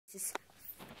This is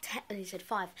he said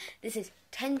 5. This is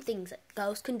 10 things that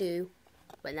girls can do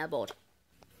when they're bored.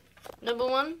 Number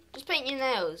 1, just paint your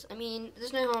nails. I mean,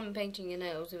 there's no harm in painting your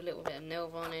nails with a little bit of nail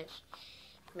varnish.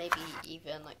 Maybe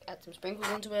even like add some sprinkles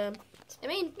into them. I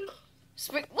mean,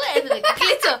 whatever,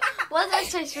 glitter. Why did I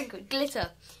say sprinkle? Glitter.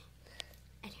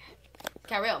 Anyway,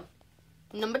 carry on.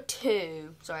 Number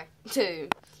 2. Sorry, 2.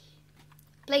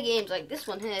 Play games like this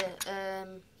one here.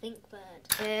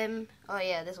 Thinkbird. Oh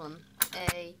yeah, this one.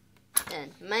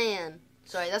 Man.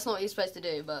 Sorry, that's not what you're supposed to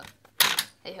do, but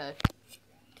hey ho.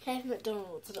 Have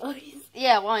McDonald's noise.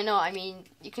 Yeah, why not? I mean,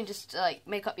 you can just like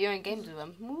make up your own games with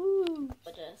them. Woo.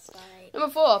 Or just like. Number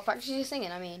 4, practice your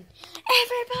singing. I mean,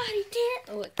 everybody dance.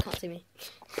 Oh, it can't see me.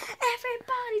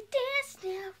 Everybody dance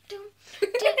now.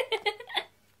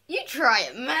 You try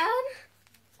it, man.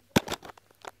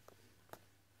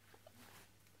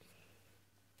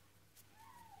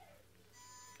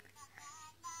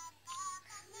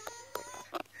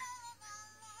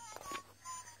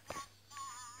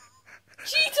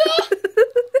 Cheetah!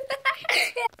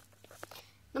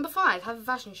 Number 5, have a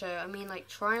fashion show. I mean, like,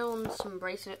 try on some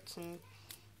bracelets and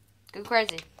go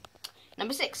crazy.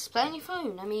 Number 6, play on your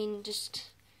phone. I mean,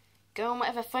 just go on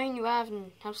whatever phone you have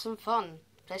and have some fun.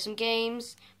 Play some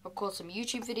games, record some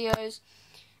YouTube videos,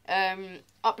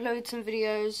 upload some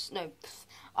videos,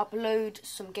 upload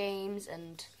some games,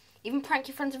 and even prank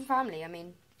your friends and family. I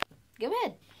mean, go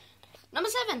ahead. Number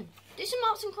 7, do some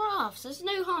arts and crafts. There's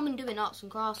no harm in doing arts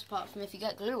and crafts apart from if you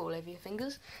get glue all over your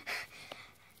fingers.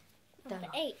 Number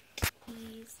 8,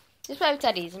 please. Just play with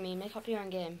teddies. I mean, make up your own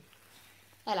game.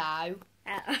 Hello.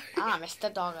 Oh.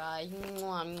 Mr. Dogger.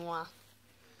 Mwah, mwah.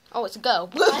 Oh, it's a girl.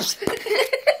 Whoops.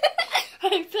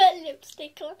 I put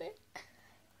lipstick on it.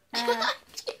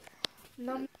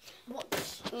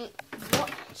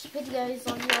 Watch videos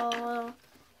on your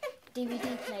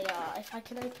DVD player. If I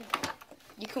can open it.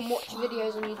 You can watch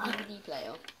videos on your DVD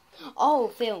player. Oh,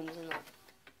 films and that.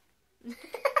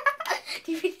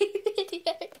 DVD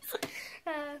videos.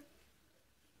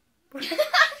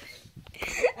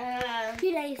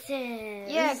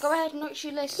 Shoelaces. Yeah, go ahead and knock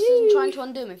shoelaces and trying to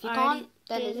undo them. If you can't,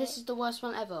 then this is the worst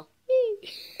one ever.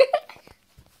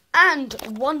 And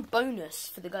 1 bonus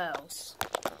for the girls.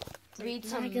 Read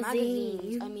some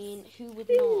magazines. I mean, who would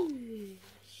not?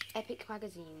 Epic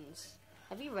magazines.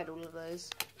 Have you read all of those?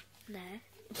 No.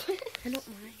 They're not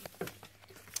mine.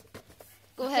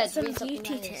 Go ahead, Some read something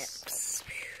beauty nice. tips.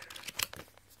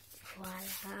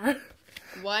 Voila.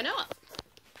 Why not?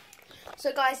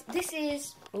 So guys, this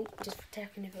is... Oh, just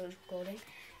checking if it was recording.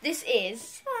 This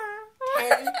is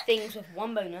 10 things with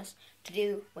 1 bonus to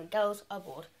do when girls are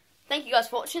bored. Thank you guys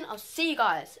for watching. I'll see you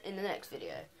guys in the next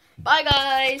video. Bye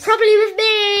guys. Probably with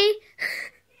me.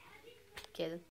 Okay then.